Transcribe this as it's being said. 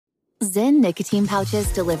Zyn nicotine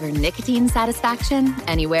pouches deliver nicotine satisfaction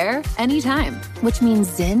anywhere, anytime, which means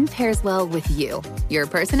Zyn pairs well with you, your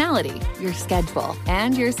personality, your schedule,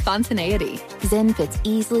 and your spontaneity. Zyn fits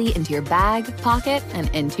easily into your bag, pocket, and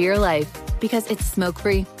into your life because it's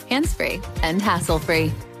smoke-free, hands-free, and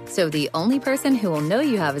hassle-free. So the only person who will know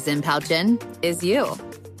you have a Zyn pouch in is you.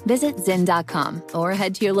 Visit Zyn.com or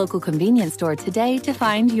head to your local convenience store today to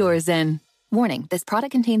find your Zyn. Warning, this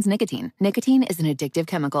product contains nicotine. Nicotine is an addictive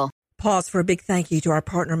chemical. Pause for a big thank you to our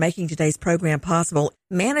partner making today's program possible.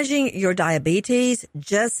 Managing your diabetes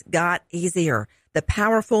just got easier. The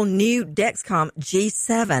powerful new Dexcom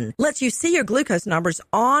G7 lets you see your glucose numbers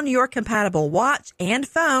on your compatible watch and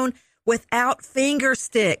phone without finger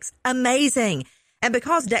sticks. Amazing. And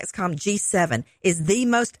because Dexcom G7 is the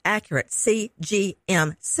most accurate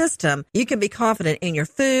CGM system, you can be confident in your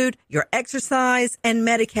food, your exercise, and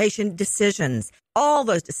medication decisions. All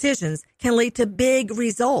those decisions can lead to big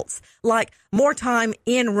results, like more time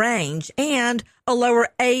in range and a lower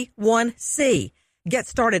A1C. Get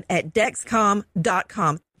started at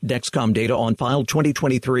Dexcom.com. Dexcom data on file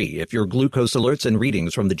 2023. If your glucose alerts and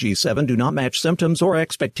readings from the G7 do not match symptoms or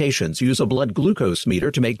expectations, use a blood glucose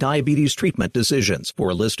meter to make diabetes treatment decisions. For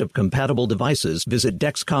a list of compatible devices, visit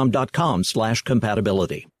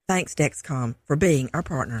Dexcom.com/compatibility. Thanks, Dexcom, for being our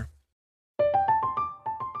partner.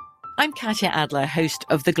 I'm Katya Adler, host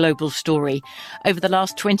of The Global Story. Over the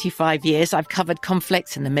last 25 years, I've covered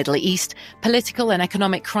conflicts in the Middle East, political and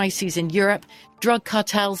economic crises in Europe, drug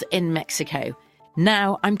cartels in Mexico.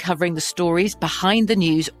 Now I'm covering the stories behind the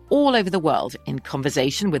news all over the world in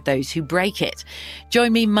conversation with those who break it.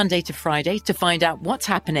 Join me Monday to Friday to find out what's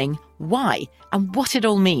happening, why, and what it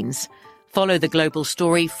all means. Follow The Global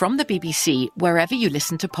Story from the BBC wherever you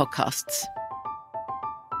listen to podcasts.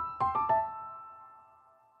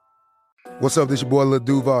 What's up, this is your boy Lil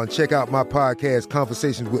Duval, and check out my podcast,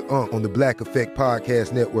 Conversations with Unc, on the Black Effect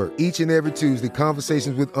Podcast Network. Each and every Tuesday,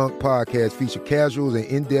 Conversations with Unc podcast feature casual and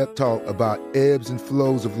in-depth talk about ebbs and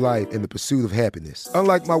flows of life and the pursuit of happiness.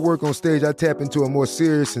 Unlike my work on stage, I tap into a more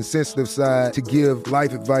serious and sensitive side to give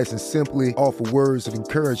life advice and simply offer words of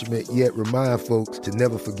encouragement, yet remind folks to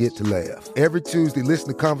never forget to laugh. Every Tuesday, listen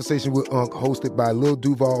to Conversation with Unc, hosted by Lil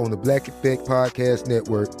Duval on the Black Effect Podcast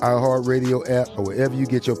Network, iHeartRadio app, or wherever you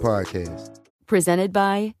get your podcasts. Presented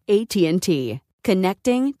by AT&T.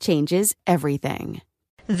 Connecting changes everything.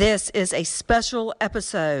 This is a special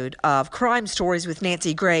episode of Crime Stories with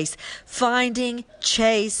Nancy Grace, Finding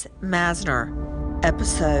Chase Masner,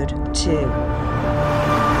 Episode 2.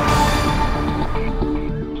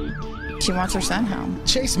 She wants her son home.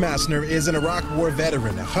 Chase Masner is an Iraq War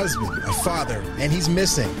veteran, a husband, a father, and he's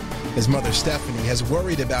missing. His mother, Stephanie, has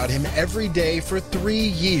worried about him every day for 3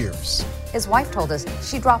 years. His wife told us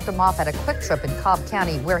she dropped him off at a Quick Trip in Cobb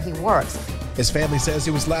County where he works. His family says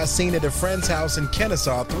he was last seen at a friend's house in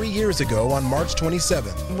Kennesaw 3 years ago on March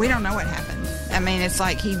 27th. We don't know what happened. I mean, it's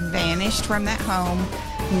like he vanished from that home,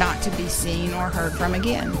 not to be seen or heard from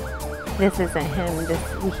again. This isn't him.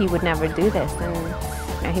 He would never do this,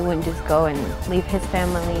 and he wouldn't just go and leave his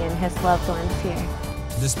family and his loved ones here.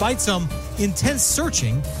 Despite some intense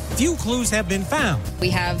searching, few clues have been found.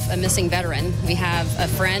 We have a missing veteran. We have a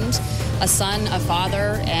friend, a son, a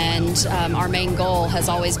father, and our main goal has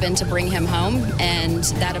always been to bring him home, and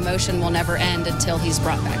that emotion will never end until he's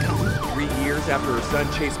brought back home. 3 years after her son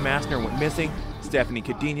Chase Masner went missing, Stephanie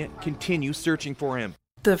Cadena continues searching for him.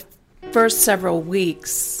 The first several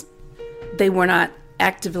weeks, they were not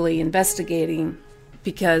actively investigating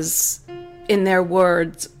because, in their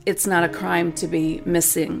words, it's not a crime to be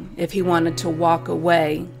missing. If he wanted to walk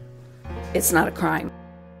away, it's not a crime.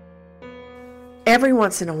 Every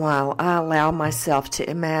once in a while, I allow myself to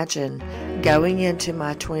imagine going into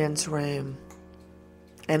my twins' room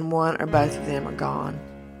and one or both of them are gone.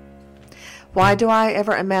 Why do I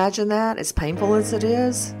ever imagine that, as painful as it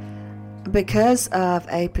is? Because of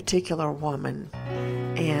a particular woman,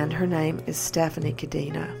 and her name is Stephanie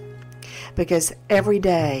Cadena. Because every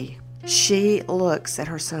day she looks at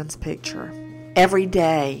her son's picture. Every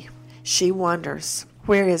day she wonders,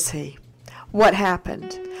 where is he? What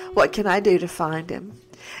happened? What can I do to find him?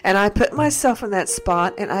 And I put myself in that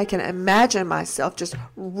spot, and I can imagine myself just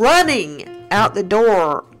running out the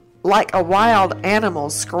door like a wild animal,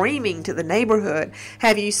 screaming to the neighborhood,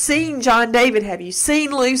 have you seen John David? Have you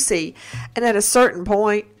seen Lucy? And at a certain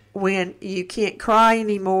point, when you can't cry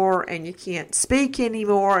anymore and you can't speak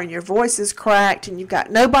anymore and your voice is cracked and you've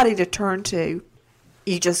got nobody to turn to,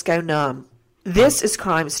 you just go numb. This is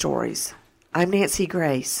Crime Stories. I'm Nancy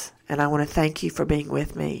Grace, and I want to thank you for being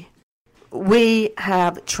with me. We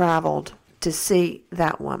have traveled to see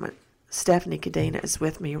that woman. Stephanie Cadena is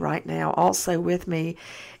with me right now. Also with me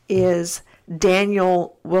is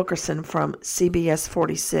Daniel Wilkerson from CBS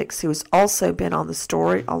 46, who has also been on the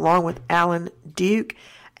story, along with Alan Duke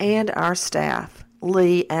and our staff,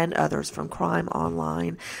 Lee and others from Crime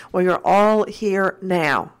Online. Well, you're all here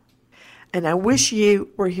now, and I wish you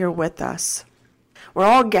were here with us. We're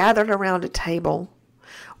all gathered around a table.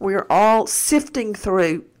 We're all sifting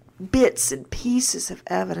through bits and pieces of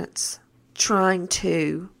evidence, trying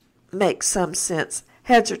to make some sense,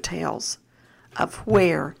 heads or tails, of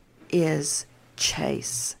where is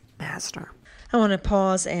Chase Masner. I want to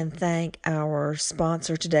pause and thank our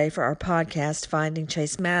sponsor today for our podcast, Finding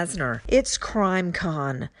Chase Masner. It's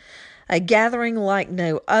CrimeCon, a gathering like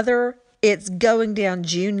no other. It's going down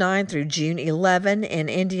June 9 through June 11 in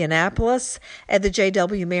Indianapolis at the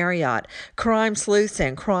JW Marriott. Crime sleuths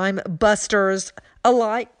and crime busters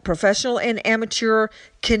alike, professional and amateur,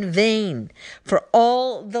 convene for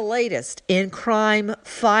all the latest in crime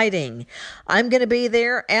fighting. I'm going to be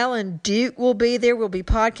there. Alan Duke will be there. We'll be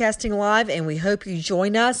podcasting live, and we hope you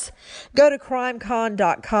join us. Go to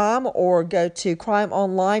crimecon.com or go to Crime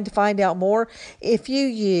Online to find out more. If you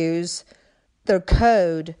use the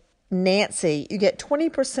code Nancy, you get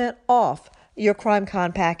 20% off your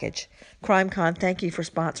CrimeCon package. CrimeCon, thank you for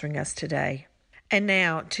sponsoring us today. And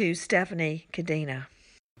now to Stephanie Cadena.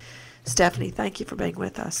 Stephanie, thank you for being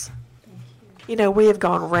with us. You know, we have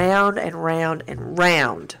gone round and round and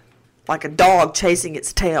round like a dog chasing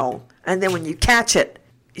its tail. And then when you catch it,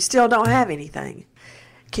 you still don't have anything.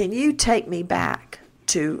 Can you take me back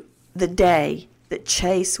to the day that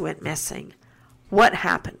Chase went missing? What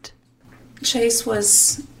happened? Chase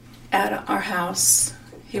was at our house.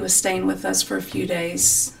 He was staying with us for a few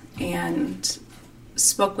days and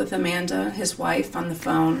spoke with Amanda, his wife, on the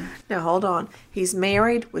phone. Now, hold on. He's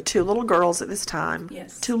married with 2 little girls at this time.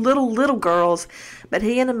 Yes. 2 little girls. But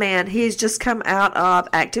he and Amanda, he's just come out of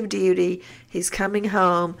active duty. He's coming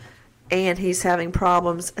home, and he's having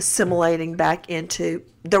problems assimilating back into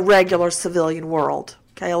the regular civilian world.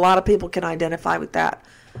 Okay, a lot of people can identify with that.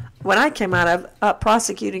 When I came out of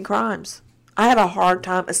prosecuting crimes, I had a hard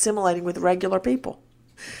time assimilating with regular people.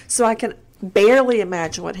 So I can barely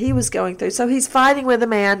imagine what he was going through. So he's fighting with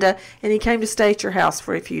Amanda, and he came to stay at your house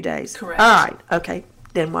for a few days. Correct. All right. Okay.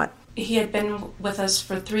 Then what? He had been with us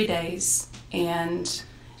for 3 days, and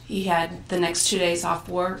he had the next 2 days off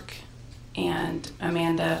work, and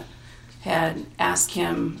Amanda had asked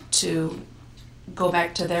him to go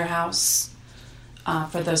back to their house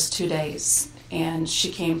for those 2 days. And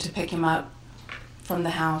she came to pick him up from the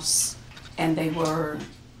house, and they were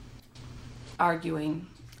arguing.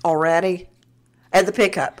 Already? At the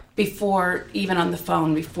pickup? Before, even on the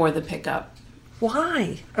phone, before the pickup.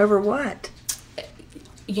 Why? Over what?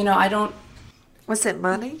 You know, I don't... Was it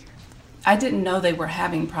money? I didn't know they were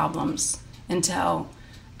having problems until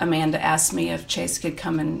Amanda asked me if Chase could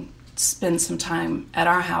come and spend some time at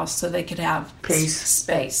our house so they could have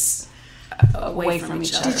space away from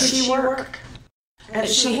each other. Did she work?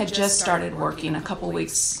 She had just started working a couple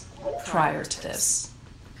weeks prior to this.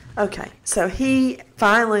 Okay, so he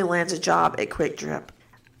finally lands a job at Quick Trip.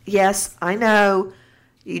 Yes, I know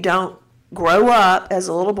you don't grow up as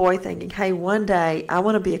a little boy thinking, hey, one day I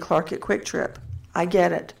want to be a clerk at Quick Trip. I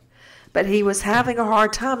get it. But he was having a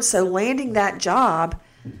hard time, so landing that job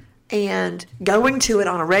and going to it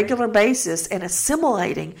on a regular basis and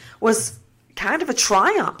assimilating was kind of a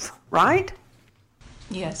triumph, right?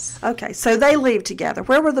 Yes. Okay, so they leave together.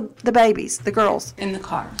 Where were the babies, the girls? In the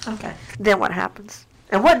car. Okay. Then what happens?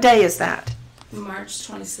 And what day is that? March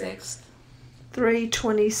 26th.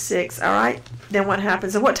 3/26. All right. Then what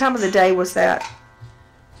happens? And what time of the day was that?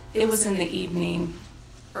 It was in the evening,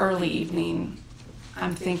 early evening.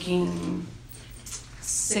 I'm thinking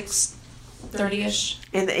 6:30ish.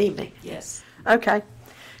 In the evening? Yes. Okay.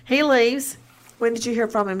 He leaves. When did you hear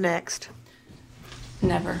from him next?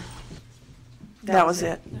 Never. That was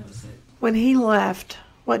it. That was it. When he left,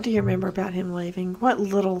 what do you remember about him leaving? What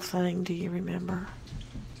little thing do you remember?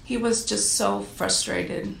 He was just so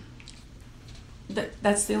frustrated.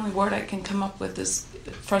 That's the only word I can come up with is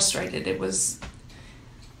frustrated.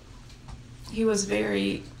 He was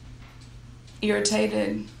very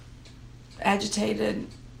irritated, agitated,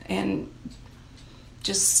 and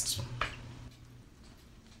just...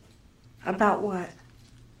 About what?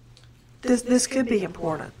 This could be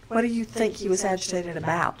important. What do you think he was agitated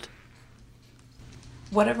about?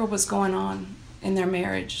 Whatever was going on in their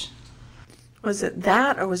marriage. Was it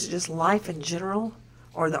that, or was it just life in general,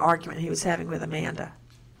 or the argument he was having with Amanda?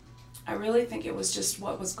 I really think it was just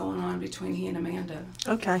what was going on between he and Amanda.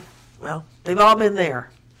 Okay. Well, they've all been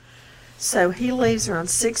there. So he leaves around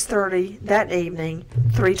 6:30 that evening,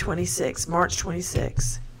 3/26, March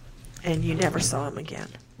 26, and you never saw him again.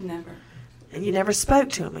 Never. And you never spoke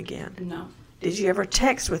to him again? No. Did you ever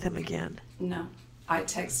text with him again? No. I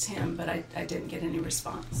texted him, but I didn't get any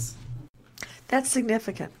response. That's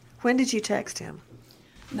significant. When did you text him?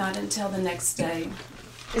 Not until the next day.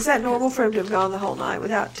 Is that normal for him to have gone the whole night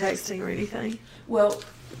without texting or anything? Well,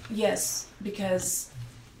 yes, because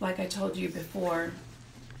like I told you before,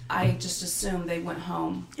 I just assumed they went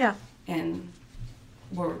home. Yeah. And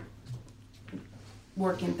were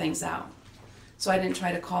working things out. So I didn't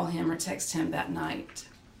try to call him or text him that night.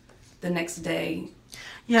 The next day.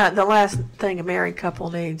 Yeah, the last thing a married couple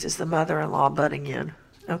needs is the mother-in-law butting in.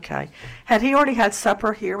 Okay. Had he already had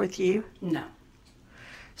supper here with you? No.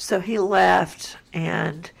 So he left,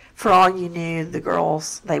 and for all you knew, the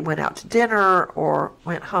girls, they went out to dinner or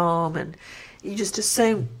went home, and you just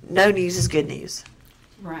assume no news is good news.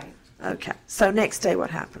 Right. Okay. So next day, what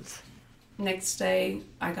happens? Next day,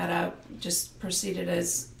 I got up, just proceeded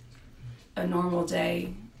as a normal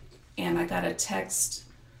day, and I got a text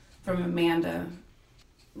from Amanda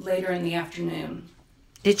later in the afternoon.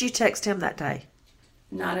 Did you text him that day?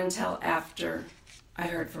 Not until after I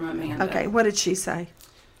heard from Amanda. Okay, what did she say?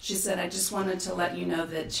 She said, I just wanted to let you know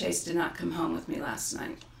that Chase did not come home with me last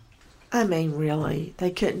night. I mean, really? They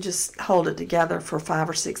couldn't just hold it together for 5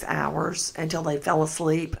 or 6 hours until they fell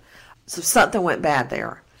asleep? So something went bad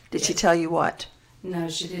there. Did she tell you what? No,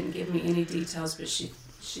 she didn't give me any details, but she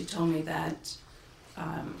told me that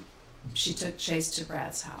she took Chase to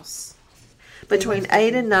Brad's house. Between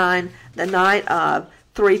 8 and 9, the night of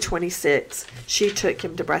 3/26, she took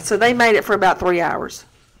him to Brad. So they made it for about 3 hours.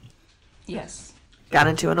 Yes. Got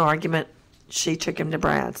into an argument. She took him to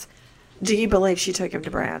Brad's. Do you believe she took him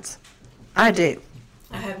to Brad's? I do.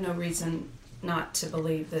 I have no reason not to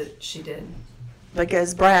believe that she did.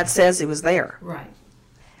 Because Brad says he was there. Right.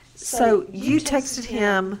 So you texted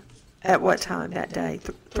him at what time that day?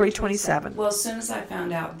 3:27. Well, as soon as I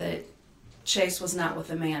found out that Chase was not with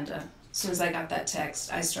Amanda, as soon as I got that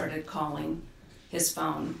text, I started calling his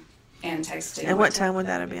phone and texting. And what time would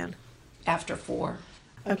that have been? After 4.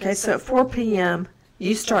 Okay, so at 4 p.m.,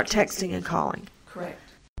 you start texting and calling. Correct.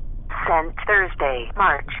 Sent Thursday,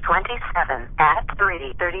 March 27th at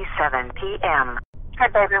 3:37 p.m. Hi,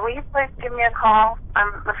 baby. Will you please give me a call?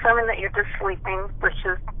 I'm assuming that you're just sleeping, which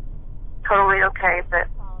is totally okay, but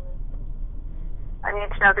I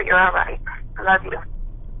need to know that you're all right. I love you.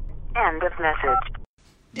 End of message.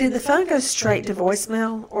 Did the phone go straight to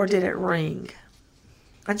voicemail, or did it ring?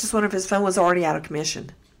 I just wonder if his phone was already out of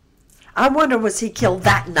commission. I wonder, was he killed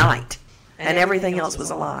that night and everything else was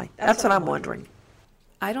a lie? That's what I'm wondering.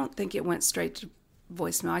 I don't think it went straight to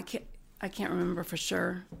voicemail. I can't remember for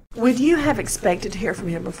sure. Would you have expected to hear from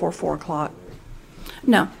him before 4 o'clock?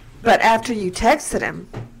 No. But after you texted him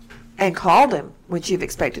and called him, would you have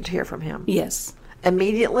expected to hear from him? Yes.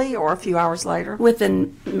 Immediately or a few hours later?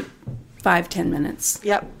 Within 5-10 minutes.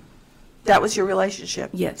 Yep. That was your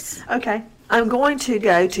relationship? Yes. Okay. I'm going to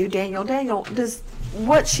go to Daniel. Daniel, does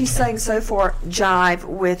what she's saying so far jive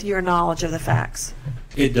with your knowledge of the facts?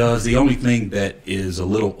 It does. The only thing that is a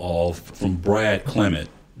little off from Brad Clement,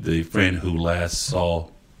 the friend who last saw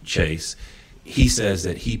Chase, he says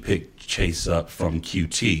that he picked Chase up from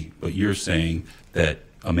QT, but you're saying that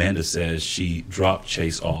Amanda says she dropped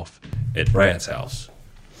Chase off at Brad's house.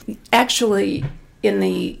 Actually,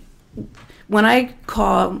 when I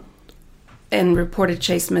called and reported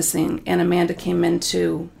Chase missing, and Amanda came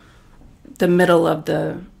into the middle of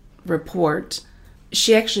the report,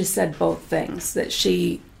 she actually said both things, that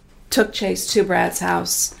she took Chase to Brad's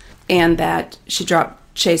house and that she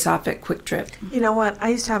dropped Chase off at Quick Trip. You know what? I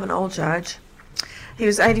used to have an old judge. He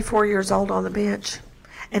was 84 years old on the bench,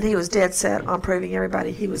 and he was dead set on proving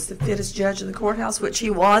everybody he was the fittest judge in the courthouse, which he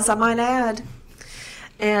was, I might add.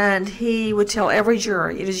 And he would tell every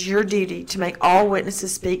juror, it is your duty to make all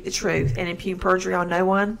witnesses speak the truth and impugn perjury on no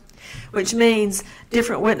one, which means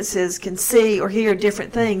different witnesses can see or hear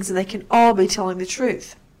different things, and they can all be telling the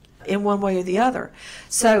truth in one way or the other.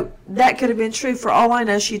 So that could have been true. For all I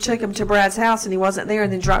know, she took him to Brad's house and he wasn't there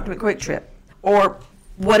and then dropped him at Quick Trip. Or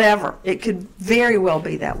whatever. It could very well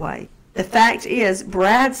be that way. The fact is,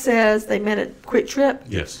 Brad says they met at Quick Trip.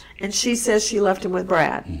 Yes. And she says she left him with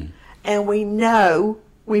Brad. Mm-hmm. And we know,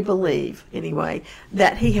 we believe anyway,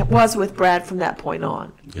 that he was with Brad from that point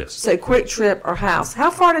on. Yes. So Quick Trip or house.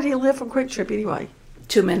 How far did he live from Quick Trip anyway?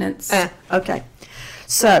 2 minutes. Okay.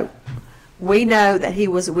 So we know that he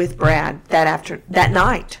was with Brad that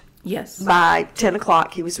night. Yes. By 10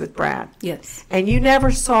 o'clock, he was with Brad. Yes. And you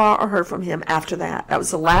never saw or heard from him after that. That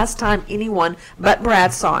was the last time anyone but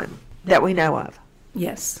Brad saw him that we know of.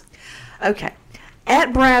 Yes. Okay.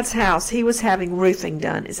 At Brad's house, he was having roofing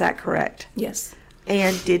done. Is that correct? Yes.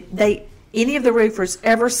 And did they any of the roofers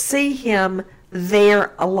ever see him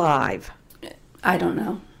there alive? I don't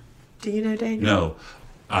know. Do you know, Daniel? No.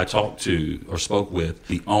 I spoke with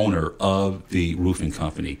the owner of the roofing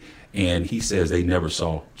company, and he says they never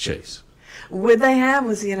saw Chase.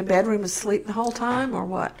 Was he in a bedroom asleep the whole time, or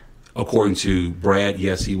what? According to Brad,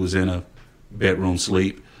 yes, he was in a bedroom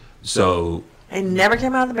sleep. So. And never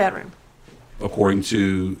came out of the bedroom? According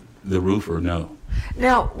to the roofer, no.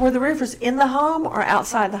 Now, were the roofers in the home or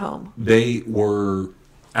outside the home? They were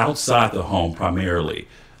outside the home primarily.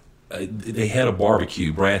 They had a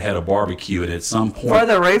barbecue. Brad had a barbecue, and at some point... For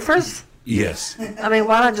the roofers? Yes. I mean,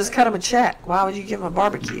 why not just cut them a check? Why would you give them a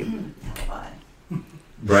barbecue?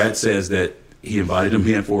 Brad says that he invited them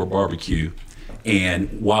in for a barbecue,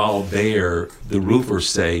 and while there, the roofers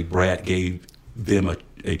say Brad gave them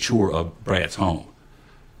a tour of Brad's home.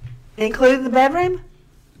 Including the bedroom?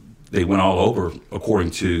 They went all over,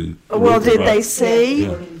 according to... Well, did they see?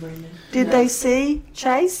 Yeah. Did they see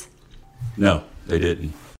Chase? No, they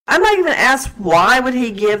didn't. I'm not even asked why would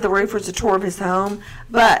he give the roofers a tour of his home,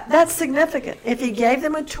 but that's significant. If he gave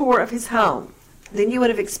them a tour of his home, then you would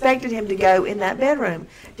have expected him to go in that bedroom.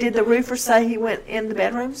 Did the roofer say he went in the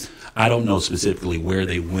bedrooms? I don't know specifically where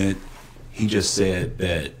they went. He just said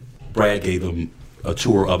that Brad gave them a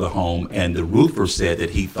tour of the home, and the roofer said that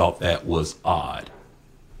he thought that was odd.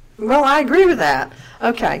 Well, I agree with that.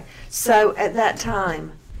 Okay, so at that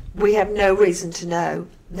time, we have no reason to know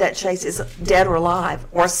that Chase is dead or alive,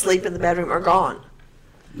 or asleep in the bedroom, or gone.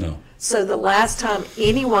 No. So the last time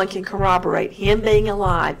anyone can corroborate him being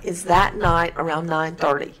alive is that night around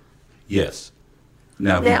 9:30. Yes.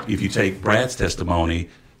 Now if you take Brad's testimony,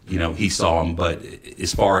 he saw him, but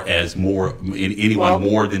as far as more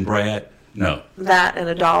than Brad, no. That and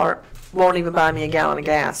 $1 won't even buy me a gallon of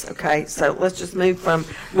gas, okay? So let's just move from,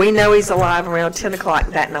 we know he's alive around 10 o'clock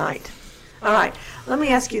that night. All right, let me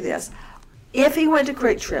ask you this. If he went to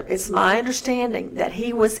Quick Trip, it's my understanding that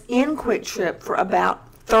he was in Quick Trip for about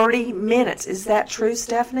 30 minutes. Is that true,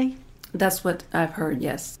 Stephanie? That's what I've heard,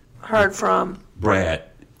 yes. Heard from? Brad.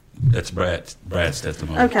 That's Brad's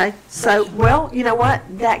testimony. Okay, so, well, you know what?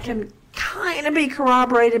 That can kind of be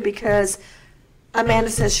corroborated because Amanda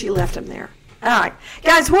says she left him there. All right.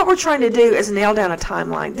 Guys, what we're trying to do is nail down a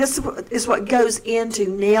timeline. This is what goes into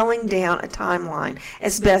nailing down a timeline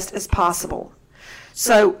as best as possible.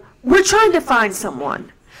 So we're trying to find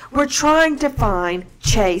someone. We're trying to find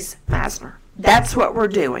Chase Masner. That's what we're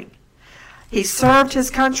doing. He served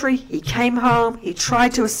his country. He came home. He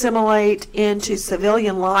tried to assimilate into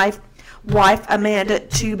civilian life. Wife Amanda,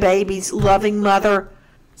 2 babies, loving mother.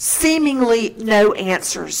 Seemingly no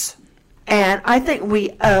answers. And I think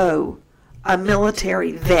we owe a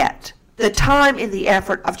military vet the time and the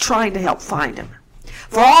effort of trying to help find him.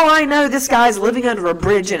 For all I know, this guy's living under a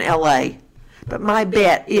bridge in L.A., but my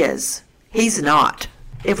bet is he's not.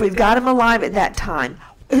 If we've got him alive at that time,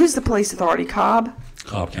 who's the police authority? Cobb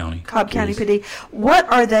County PD.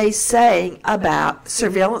 What are they saying about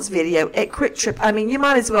surveillance video at Quick Trip? I mean, you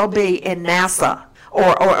might as well be in NASA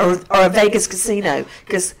or a Vegas casino,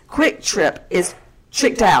 because Quick Trip is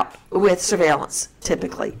tricked out with surveillance,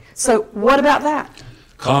 typically. So what about that?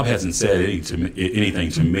 Cobb hasn't said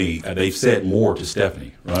anything to me. They've said more to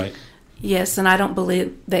Stephanie, right? Yes, and I don't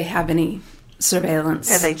believe they have any surveillance.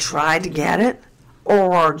 Have they tried to get it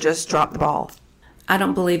or just dropped the ball? I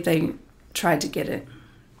don't believe they tried to get it,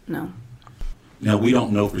 no. Now, we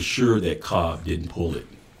don't know for sure that Cobb didn't pull it.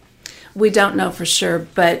 We don't know for sure,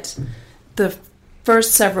 but the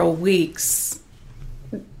first several weeks,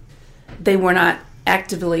 they were not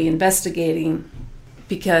actively investigating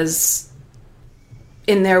because,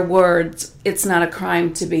 in their words, it's not a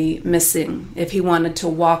crime to be missing. If he wanted to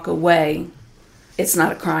walk away, it's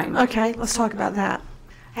not a crime. Okay, let's talk about that.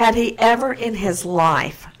 Had he ever in his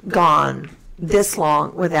life gone this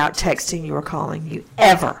long without texting you or calling you?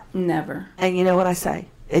 Ever? Never. And you know what I say?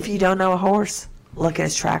 If you don't know a horse, look at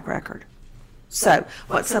his track record. So,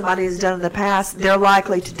 what somebody has done in the past, they're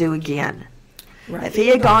likely to do again. Right. If he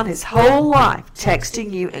had gone his whole life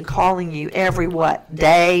texting you and calling you every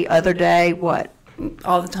day, other day, what?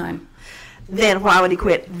 All the time. Then why would he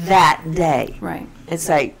quit that day? Right. And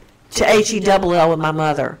say, to H-E-double-L with my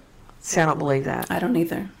mother. See, I don't believe that. I don't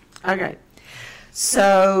either. Okay.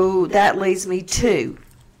 So that leads me to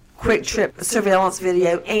Quick Trip surveillance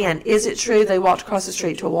video. And is it true they walked across the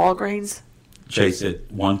street to a Walgreens? Chase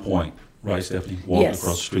at one point, right, Stephanie? Walked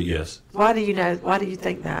across the street, yes. Why do you know? Why do you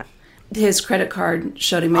think that? His credit card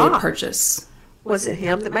showed he made a purchase. Was it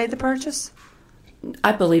him that made the purchase?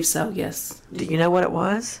 I believe so, yes. Do you know what it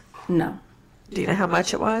was? No. Do you know how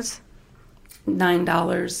much it was?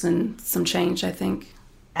 $9 and some change, I think.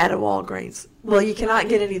 At a Walgreens. Well, you cannot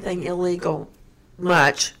get anything illegal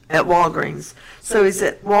much at Walgreens. So he's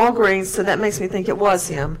at Walgreens, so that makes me think it was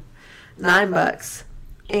him. $9.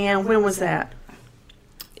 And when was that?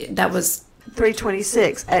 That was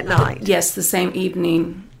 3:26 at night. Yes, the same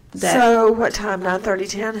evening. So what time? 9:30,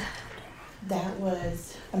 10? That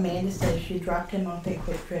was, Amanda says she dropped him off at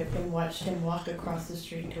Quick Trip and watched him walk across the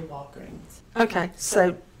street to Walgreens. Okay,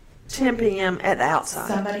 so 10 p.m. at the outside.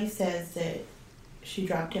 Somebody says that she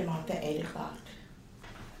dropped him off at 8 o'clock.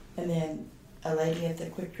 And then a lady at the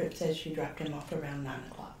Quick Trip says she dropped him off around 9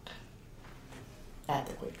 o'clock at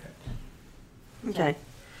the Quick Trip. Okay.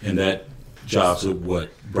 And that jives with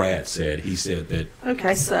what Brad said. He said that.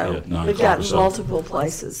 Okay, so we've got multiple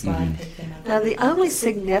places. Now, the only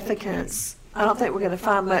significance, I don't think we're going to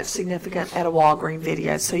find much significant at a Walgreens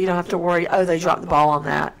video, so you don't have to worry, oh, they dropped the ball on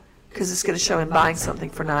that, because it's going to show him buying something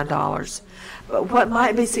for $9. But what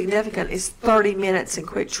might be significant is 30 minutes in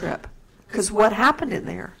Quick Trip, because what happened in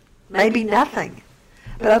there? Maybe nothing.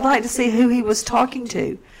 But I'd like to see who he was talking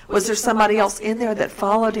to. Was there somebody else in there that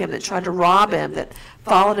followed him, that tried to rob him, that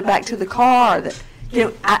followed him back to the car? That, you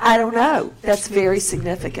know, I don't know. That's very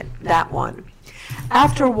significant, that one.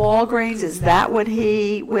 After Walgreens, is that when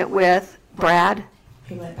he went with Brad?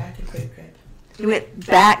 He went back to Quick Trip. He went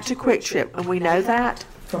back to Quick Trip, and we know that?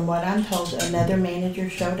 From what I'm told, another manager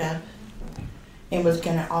showed up and was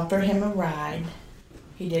going to offer him a ride.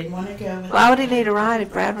 He didn't want to go. Why would he need a ride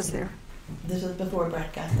if Brad was there? This was before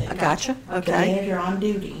Brad got there. I gotcha. Okay. The manager on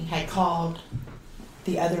duty had called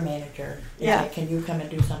the other manager and said, can you come and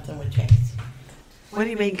do something with Chase? What do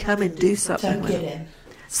you mean come and do something Come with get him? him.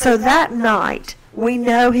 So that night, we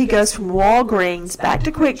know he goes from Walgreens back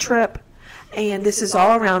to Quick Trip, and this is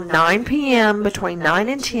all around 9 p.m., between 9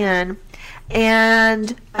 and 10,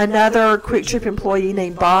 and another Quick Trip employee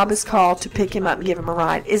named Bob is called to pick him up and give him a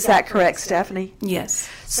ride. Is that correct, Stephanie? Yes.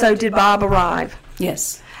 So did Bob arrive?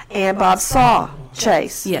 Yes. And Bob saw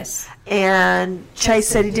Chase? Yes. And Chase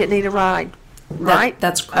said he didn't need a ride, right?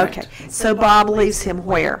 That's correct. Okay. So Bob leaves him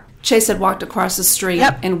where? Chase had walked across the street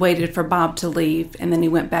and waited for Bob to leave, and then he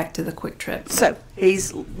went back to the Quick Trip. So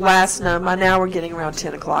he's last known. By now we're getting around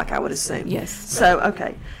 10 o'clock, I would assume. Yes. So,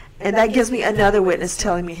 okay. And that gives me another witness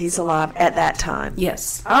telling me he's alive at that time.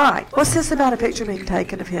 Yes. All right. What's this about a picture being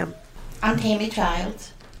taken of him? I'm Tammy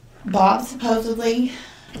Childs. Bob supposedly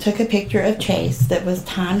took a picture of Chase that was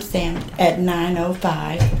time-stamped at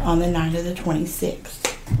 9:05 on the night of the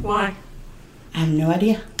 26th. Why? I have no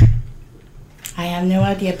idea. I have no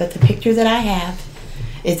idea, but the picture that I have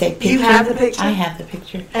is a picture. You have the picture? I have the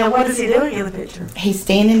picture. And what is he doing in the picture? He's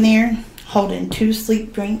standing there holding 2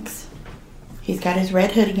 sleep drinks. He's got his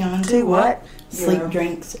red hoodie on. 2 what? Sleep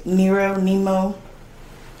drinks. Nemo.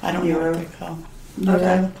 I don't know what they're called.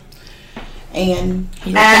 Okay. And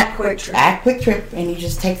he At Quick Trip. At Quick Trip, and he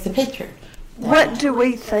just takes the picture. What do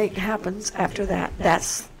we think happens after that?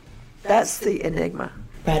 That's the enigma.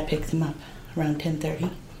 Brad picks him up around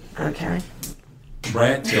 10:30. Okay.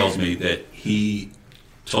 Brad tells me that he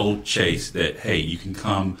told Chase that, hey, you can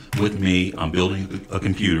come with me. I'm building a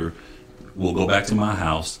computer. We'll go back to my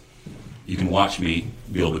house. You can watch me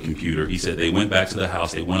build a computer. He said they went back to the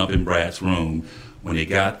house. They went up in Brad's room. When they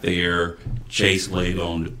got there, Chase laid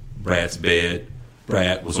on Brad's bed.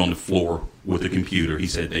 Brad was on the floor with the computer. He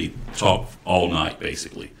said they talked all night,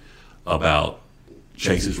 basically, about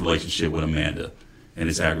Chase's relationship with Amanda and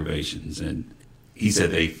his aggravations. And he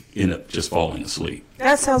said they ended up just falling asleep.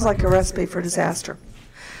 That sounds like a recipe for disaster.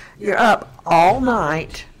 You're up all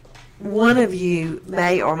night. One of you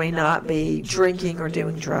may or may not be drinking or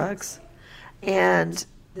doing drugs. And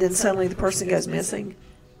then suddenly the person goes missing.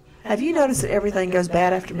 Have you noticed that everything goes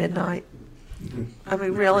bad after midnight? I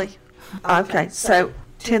mean, really? Okay, so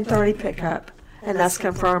 10:30 pickup, and that's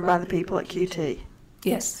confirmed by the people at QT.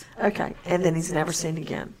 Yes. Okay, and then he's never seen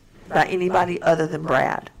again by anybody other than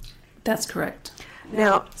Brad. That's correct.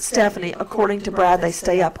 Now, Stephanie, according to Brad, they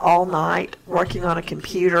stay up all night working on a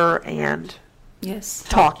computer and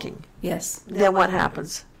talking. Yes. Then what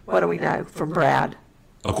happens? What do we know from Brad?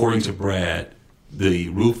 According to Brad, the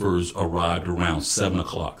roofers arrived around 7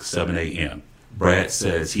 o'clock, 7 a.m. Brad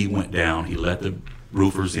says he went down, he let the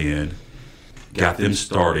roofers in, got them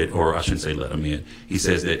started, or I shouldn't say let them in. He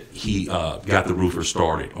says that he got the roofers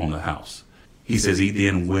started on the house. He says he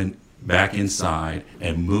then went back inside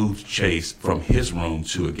and moved Chase from his room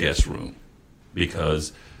to a guest room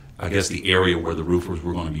because I guess the area where the roofers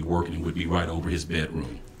were going to be working would be right over his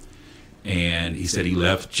bedroom. And he said he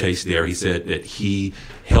left Chase there. He said that he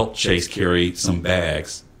helped Chase carry some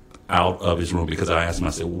bags out of his room because I asked him,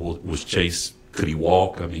 I said, well, was Chase, could he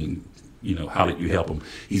walk? I mean, you know, how did you help him?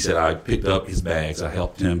 He said, I picked up his bags, I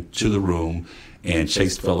helped him to the room, and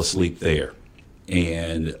Chase fell asleep there.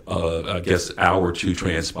 and I guess an hour or two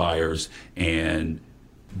transpires, and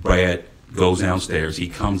Brad goes downstairs. He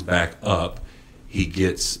comes back up. He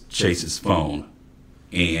gets Chase's phone,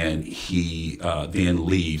 and he then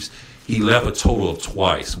leaves. He left a total of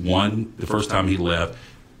twice. One, the first time he left,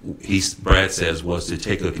 Brad says, was to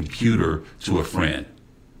take a computer to a friend.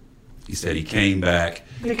 He said he came back.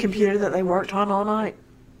 The computer that they worked on all night?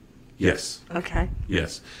 Yes. Okay.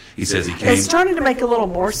 Yes. He says he came. It's starting to make a little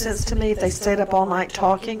more sense to me if they stayed up all night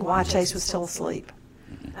talking, why Chase was still asleep.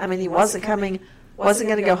 I mean, he wasn't going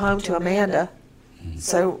to go home to Amanda,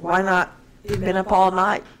 so why not? He'd been up all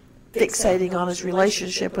night fixating on his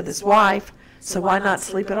relationship with his wife, so why not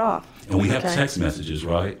sleep it off? And we have text messages,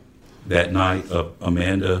 right? That night of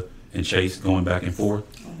Amanda and Chase going back and forth?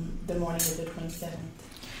 The morning of the 27th.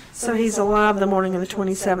 So he's alive the morning of the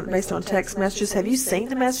 27th based on text messages. Have you seen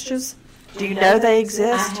the messages? Do you know they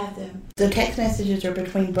exist? I have them. The text messages are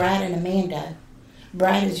between Brad and Amanda.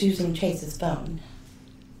 Brad is using Chase's phone,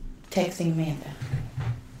 texting Amanda.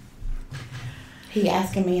 He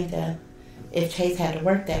asked Amanda if Chase had to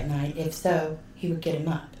work that night. If so, he would get him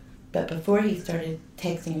up. But before he started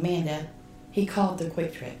texting Amanda, he called the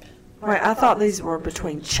Quick Trip. Right, I thought these were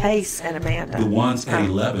between Chase and Amanda. The ones at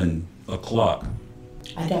 11 o'clock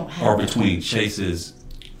I don't have are between Chase's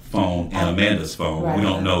phone and Amanda's phone. Right. We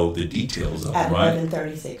don't know the details of at it, right?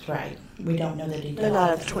 11:36, right. We don't know the details. The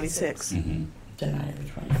night of the 26th. Mm-hmm. The night of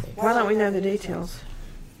the 26th. Why don't we know the details?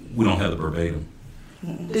 We don't have the verbatim.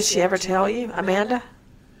 Did she ever tell you, Amanda?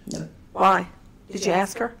 No. Why? Did you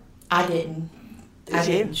ask her? I didn't. Did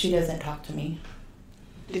you? Didn't. She doesn't talk to me.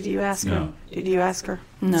 Did you ask her? No. Did you ask her?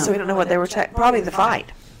 No. So we don't know what they were probably the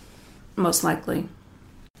fight. Most likely.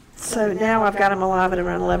 So now I've got him alive at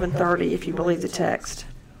around 11:30, if you believe the text.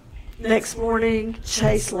 Next morning,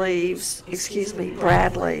 Brad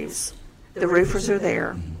leaves. The roofers are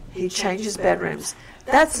there. He changes bedrooms.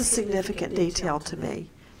 That's a significant detail to me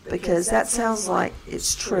because that sounds like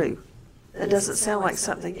it's true. That doesn't sound like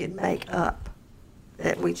something you'd make up,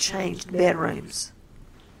 that we changed bedrooms.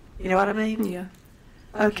 You know what I mean? Yeah.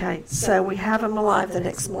 Okay, so we have him alive the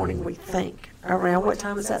next morning, we think. Around what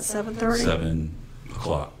time is that, 7:30? 7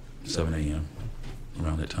 o'clock, 7 a.m.,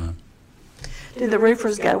 around that time. Did the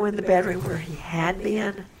roofers go in the bedroom where he had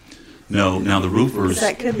been? No, now the roofers...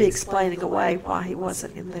 That could be explaining away why he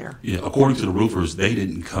wasn't in there. Yeah, according to the roofers, they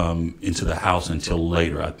didn't come into the house until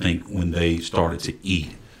later, I think, when they started to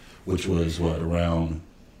eat, which was, around...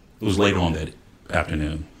 It was later on that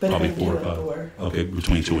afternoon, probably 4 or 5. Okay,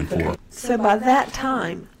 between 2 and 4. So by that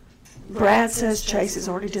time, Brad says Chase has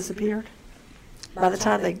already disappeared? By the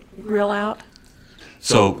time they grill out?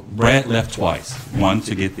 So Brad left twice. One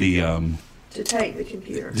to get the... To take the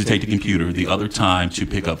computer. The other time to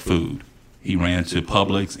pick up food. He ran to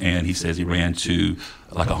Publix, and he says he ran to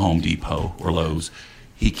like a Home Depot or Lowe's.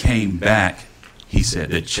 He came back. He said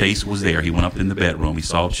that Chase was there. He went up in the bedroom. He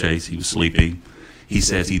saw Chase. He was sleeping. He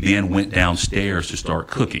says he then went downstairs to start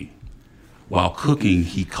cooking. While cooking,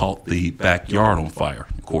 he caught the backyard on fire,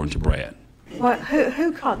 according to Brad. What?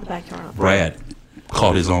 Who caught the backyard on fire? Brad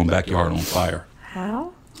caught his own backyard on fire.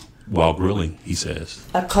 How? While grilling, he says.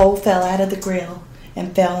 A coal fell out of the grill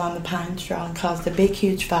and fell on the pine straw and caused a big,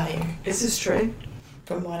 huge fire. Is this true?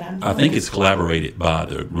 From what I'm told. I think it's collaborated by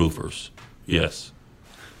the roofers. Yes.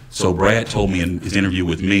 So Brad told me in his interview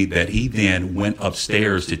with me that he then went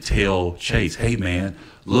upstairs to tell Chase, hey, man,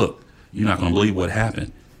 look, you're not going to believe what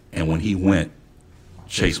happened. And when he went,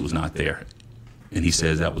 Chase was not there. And he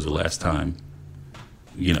says that was the last time,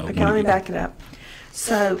 Okay, let me back it up.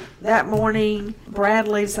 So that morning, Brad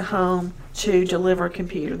leaves the home to deliver a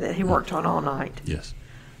computer that he worked on all night. Yes.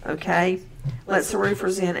 Okay? Lets the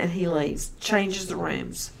roofers in and he leaves. Changes the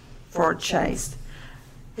rooms for Chase.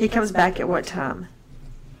 He comes back at what time?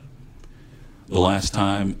 The last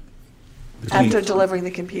time... After delivering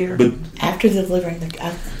the computer? After delivering the...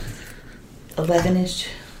 11-ish.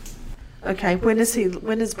 Okay, when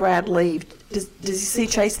does Brad leave? Does he see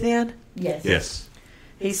Chase then? Yes. Yes.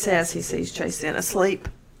 He says he sees Chase then asleep.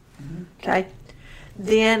 Mm-hmm. Okay.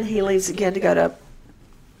 Then he leaves again to go to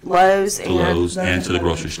Lowe's and to the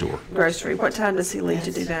grocery store. Grocery. What time does he leave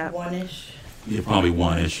to do that? 1-ish. Yeah, probably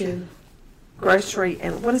 1-ish. Grocery.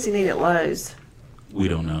 And what does he need at Lowe's? We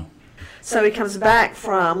don't know. So he comes back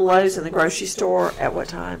from Lowe's and the grocery store at what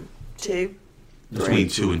time? 2? Between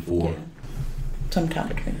 2 and 4. Yeah. Sometime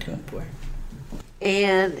between 2 and 4.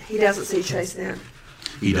 And he doesn't see Chase then?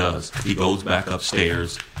 He does. He goes back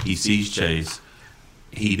upstairs. He sees Chase.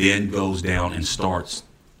 He then goes down and starts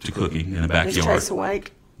to cooking in the backyard. Is Chase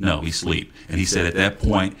awake? No, he's asleep. And he said at that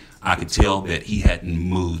point, I could tell that he hadn't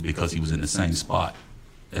moved because he was in the same spot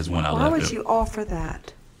as when I left him. Why would you offer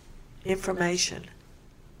that? information.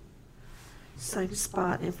 Same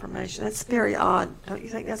spot information. That's very odd. Don't you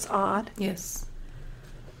think that's odd? Yes.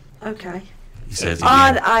 Okay. He says it's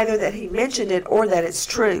odd either that he mentioned it or that it's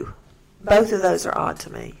true. Both of those are odd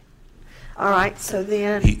to me. All right, so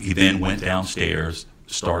then... He then went downstairs,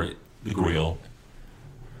 started the grill,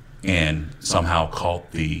 and somehow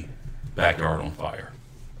caught the backyard on fire.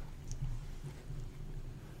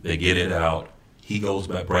 They get it out.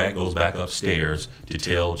 Brad goes back upstairs to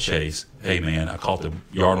tell Chase, hey man, I caught the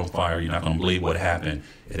yard on fire. You're not going to believe what happened.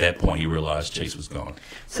 At that point, he realized Chase was gone.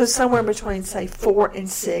 So somewhere between, say, 4 and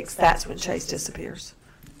 6, that's when Chase disappears.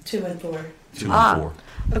 2 and 4. 2 and 4.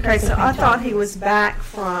 Okay, so I thought he was back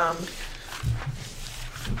from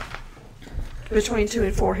between 2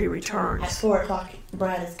 and 4 he returns. At 4 o'clock,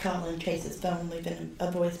 Brad is calling Chase's phone, leaving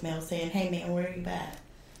a voicemail saying, hey man, where are you at?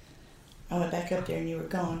 I went back up there and you were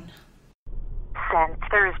gone. Sent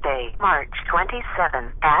Thursday, March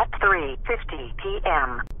 27 at 3:50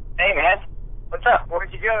 p.m. Hey man, what's up?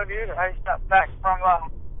 Where'd you go, dude? I just got back from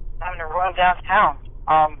having to run downtown.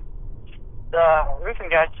 The roofing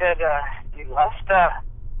guy said you left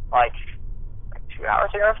like 2 hours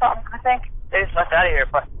ago or something, I think. They just left out of here,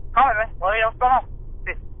 but call me, man. Let me know what's going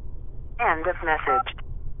on. End of message.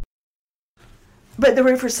 But the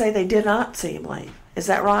roofers say they did not see him leave. Is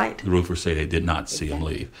that right? The roofers say they did not see him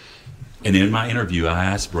leave. And in my interview, I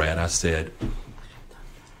asked Brad, I said,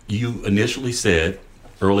 you initially said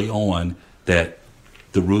early on that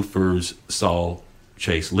the roofers saw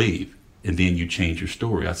Chase leave, and then you changed your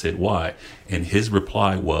story. I said, why? And his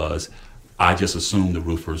reply was, I just assumed the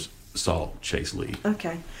roofers saw Chase leave.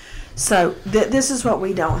 Okay. So this is what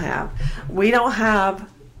we don't have. We don't have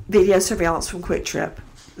video surveillance from Quick Trip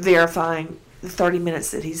verifying the 30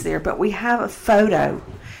 minutes that he's there, but we have a photo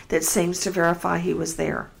that seems to verify he was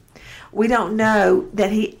there. We don't know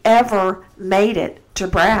that he ever made it to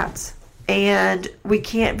Brad's, and we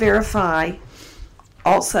can't verify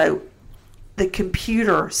also the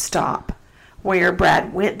computer stop where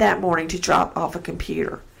Brad went that morning to drop off a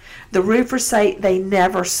computer. The roofers say they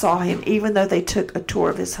never saw him, even though they took a tour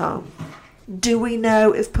of his home. Do we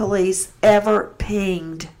know if police ever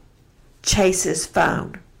pinged Chase's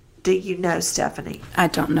phone? Do you know, Stephanie? I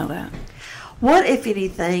don't know that. What, if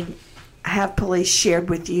anything, have police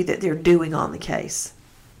shared with you that they're doing on the case?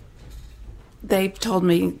 They've told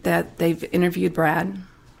me that they've interviewed Brad.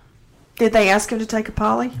 Did they ask him to take a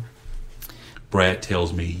poly? Brad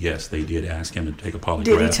tells me, yes, they did ask him to take a polygraph.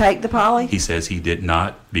 Did he take the poly? He says he did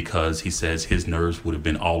not, because he says his nerves would have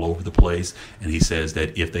been all over the place, and he says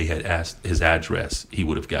that if they had asked his address, he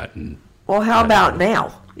would have gotten... Well, how about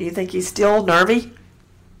now? Do you think he's still nervy?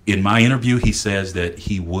 In my interview, he says that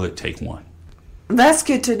he would take one. That's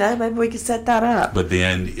good to know. Maybe we could set that up. But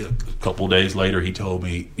then a couple of days later, he told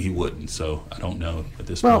me he wouldn't, so I don't know at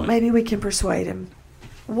this point. Well, point. maybe we can persuade him.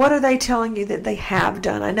 What are they telling you that they have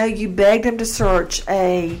done? I know you begged them to search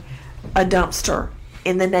a dumpster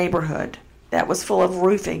in the neighborhood that was full of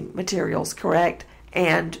roofing materials, correct?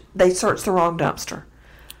 And they searched the wrong dumpster.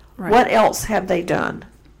 Right. What else have they done?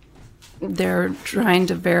 They're trying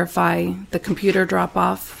to verify the computer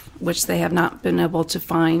drop-off, which they have not been able to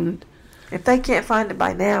find. If they can't find it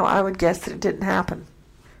by now, I would guess that it didn't happen.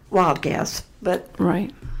 Wild guess, but...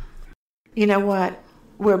 Right. You know what?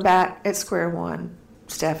 We're back at square one,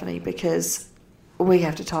 Stephanie, because we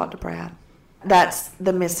have to talk to Brad. That's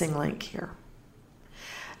the missing link here.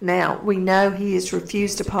 Now, we know he has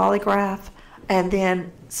refused a polygraph and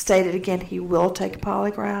then stated again he will take a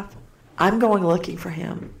polygraph. I'm going looking for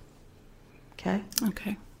him. Okay?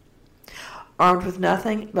 Okay. Armed with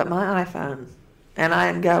nothing but my iPhone, and I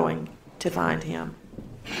am going to find him.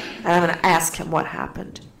 And I'm going to ask him what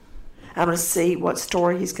happened. I'm going to see what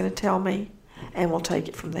story he's going to tell me, and we'll take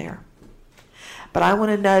it from there. But I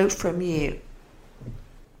want to know from you,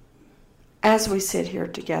 as we sit here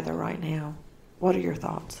together right now, what are your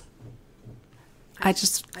thoughts? I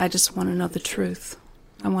just want to know the truth.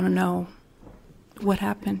 I want to know what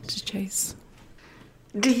happened to Chase.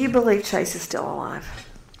 Do you believe Chase is still alive?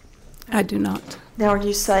 I do not. Now, are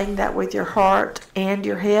you saying that with your heart and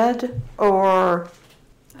your head, or?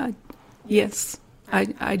 Yes.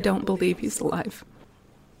 I don't believe he's alive.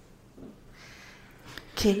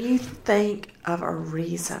 Can you think of a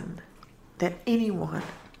reason that anyone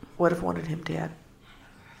would have wanted him dead?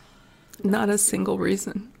 Not a single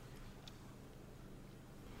reason.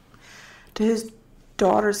 Do his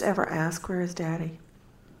daughters ever ask where is Daddy?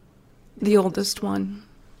 The oldest one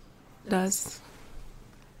does.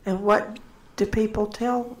 And what do people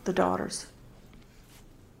tell the daughters?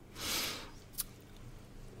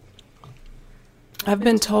 I've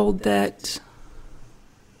been told that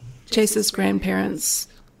Chase's grandparents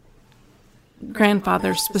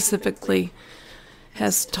grandfather specifically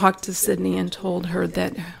has talked to Sydney and told her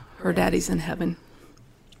that her daddy's in heaven.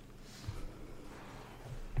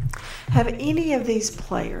 Have any of these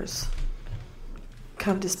players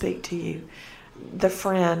come to speak to you? The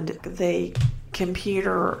friend, the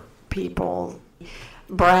computer people,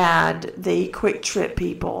 Brad, the Quick Trip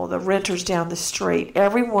people, the renters down the street,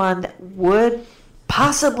 everyone that would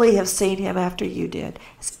possibly have seen him after you did.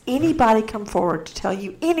 Has anybody come forward to tell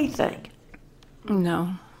you anything?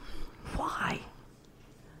 No. Why?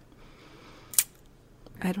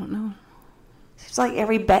 I don't know. Seems like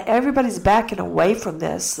everybody's backing away from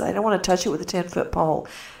this. They don't want to touch it with a 10-foot pole.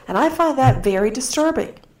 And I find that very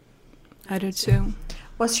disturbing. I do too.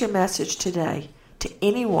 What's your message today to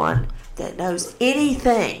anyone that knows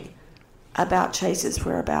anything about Chase's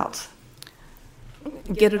whereabouts?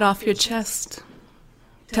 Get it off your chest.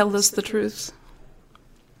 Tell us the truth.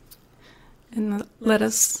 And let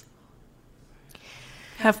us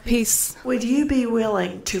have peace. Would you be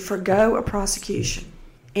willing to forgo a prosecution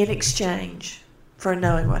in exchange for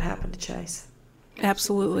knowing what happened to Chase?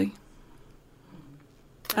 Absolutely.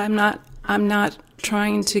 I'm not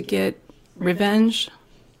trying to get revenge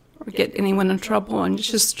or get anyone in trouble. I'm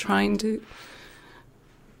just trying to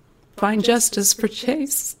find justice for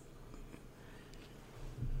Chase.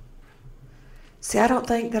 See, I don't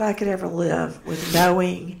think that I could ever live with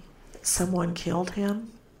knowing that someone killed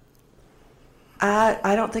him.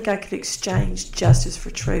 I don't think I could exchange justice for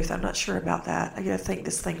truth. I'm not sure about that. I got to think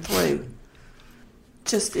this thing through.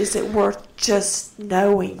 Just, is it worth just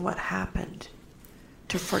knowing what happened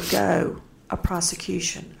to forgo a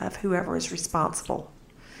prosecution of whoever is responsible?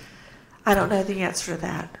 I don't know the answer to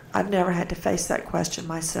that. I've never had to face that question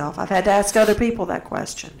myself. I've had to ask other people that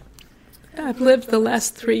question. I've lived the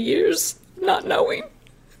last 3 years not knowing.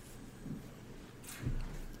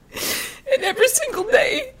 And every single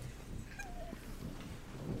day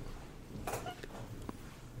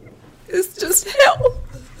is just hell.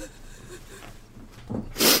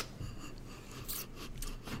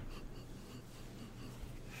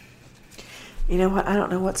 You know what? I don't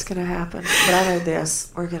know what's going to happen, but I know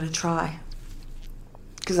this. We're going to try.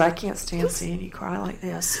 Because I can't stand seeing you cry like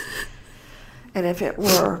this. And if it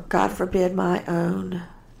were, God forbid, my own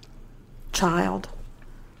child,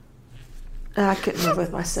 I couldn't live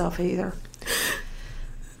with myself either.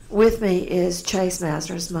 With me is Chase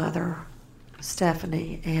Masner's mother,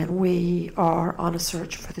 Stephanie, and we are on a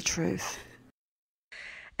search for the truth.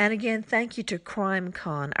 And again, thank you to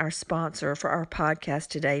CrimeCon, our sponsor for our podcast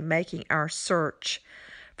today, making our search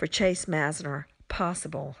for Chase Masner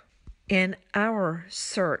possible. In our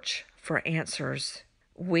search for answers,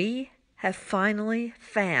 we have finally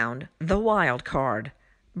found the wild card,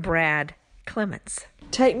 Brad Clements.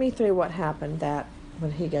 Take me through what happened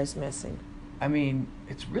when he goes missing. I mean,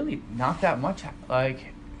 it's really not that much.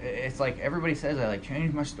 Like, it's like everybody says I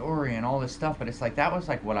changed my story and all this stuff, but it's like that was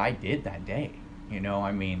what I did that day. You know,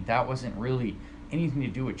 I mean, that wasn't really anything to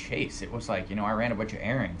do with Chase. It was I ran a bunch of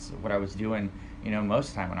errands, what I was doing, most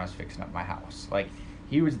of the time when I was fixing up my house.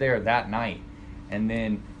 He was there that night and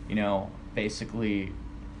then, basically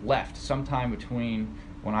left sometime between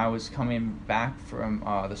when I was coming back from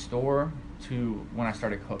the store to when I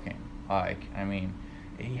started cooking.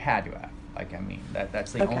 He had to have.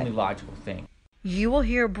 That's the only logical thing. You will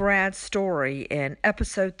hear Brad's story in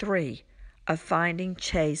episode 3 of Finding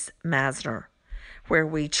Chase Masner, where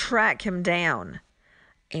we track him down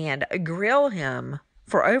and grill him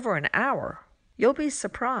for over an hour. You'll be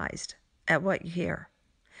surprised at what you hear.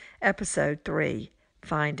 Episode 3,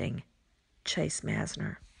 Finding Chase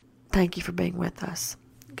Masner. Thank you for being with us.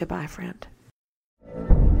 Goodbye, friend.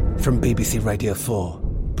 From BBC Radio 4,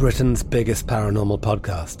 Britain's biggest paranormal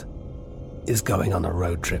podcast is going on a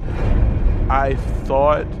road trip. I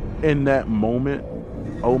thought in that moment,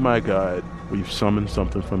 oh my God, we've summoned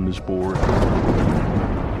something from this board.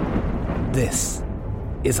 This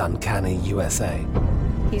is Uncanny USA.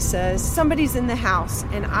 He says, somebody's in the house,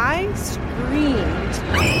 and I screamed.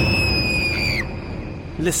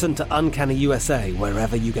 Listen to Uncanny USA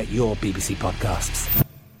wherever you get your BBC podcasts,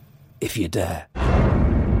 if you dare.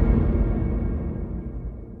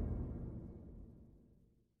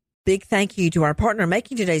 Big thank you to our partner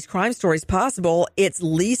making today's crime stories possible. It's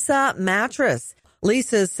Leesa Mattress.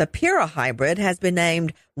 Leesa's Sapira Hybrid has been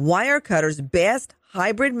named Wirecutter's best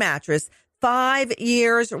hybrid mattress 5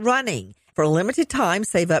 years running. For a limited time,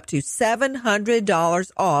 save up to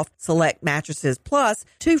 $700 off select mattresses plus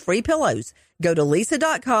 2 free pillows. Go to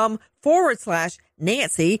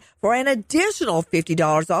Leesa.com/Nancy for an additional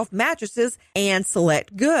 $50 off mattresses and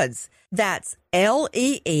select goods. That's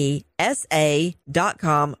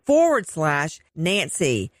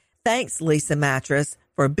LEESA.com/Nancy. Thanks, Lisa Mattress,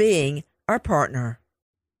 for being our partner.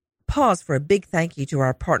 Pause for a big thank you to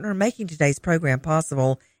our partner making today's program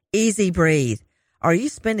possible, Easy Breathe. Are you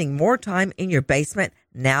spending more time in your basement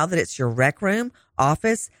now that it's your rec room,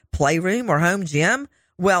 office, playroom, or home gym?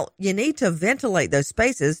 Well, you need to ventilate those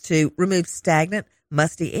spaces to remove stagnant,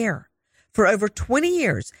 musty air. For over 20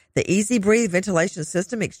 years, the Easy Breathe ventilation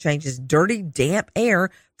system exchanges dirty, damp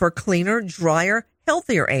air for cleaner, drier,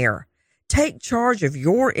 healthier air. Take charge of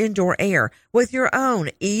your indoor air with your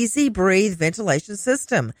own Easy Breathe ventilation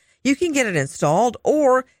system. You can get it installed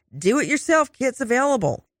or do-it-yourself kits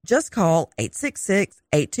available. Just call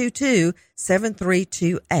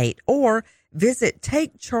 866-822-7328 or visit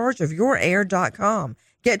takechargeofyourair.com.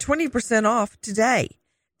 Get 20% off today.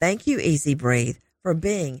 Thank you, Easy Breathe, for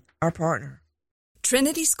being our partner.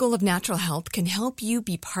 Trinity School of Natural Health can help you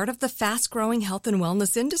be part of the fast-growing health and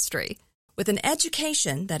wellness industry. With an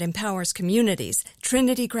education that empowers communities,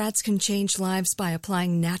 Trinity grads can change lives by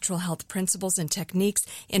applying natural health principles and techniques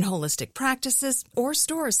in holistic practices or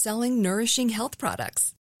stores selling nourishing health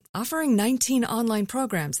products. Offering 19 online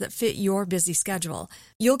programs that fit your busy schedule,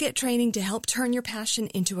 you'll get training to help turn your passion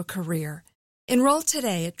into a career. Enroll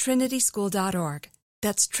today at trinityschool.org.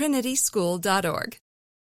 That's trinityschool.org.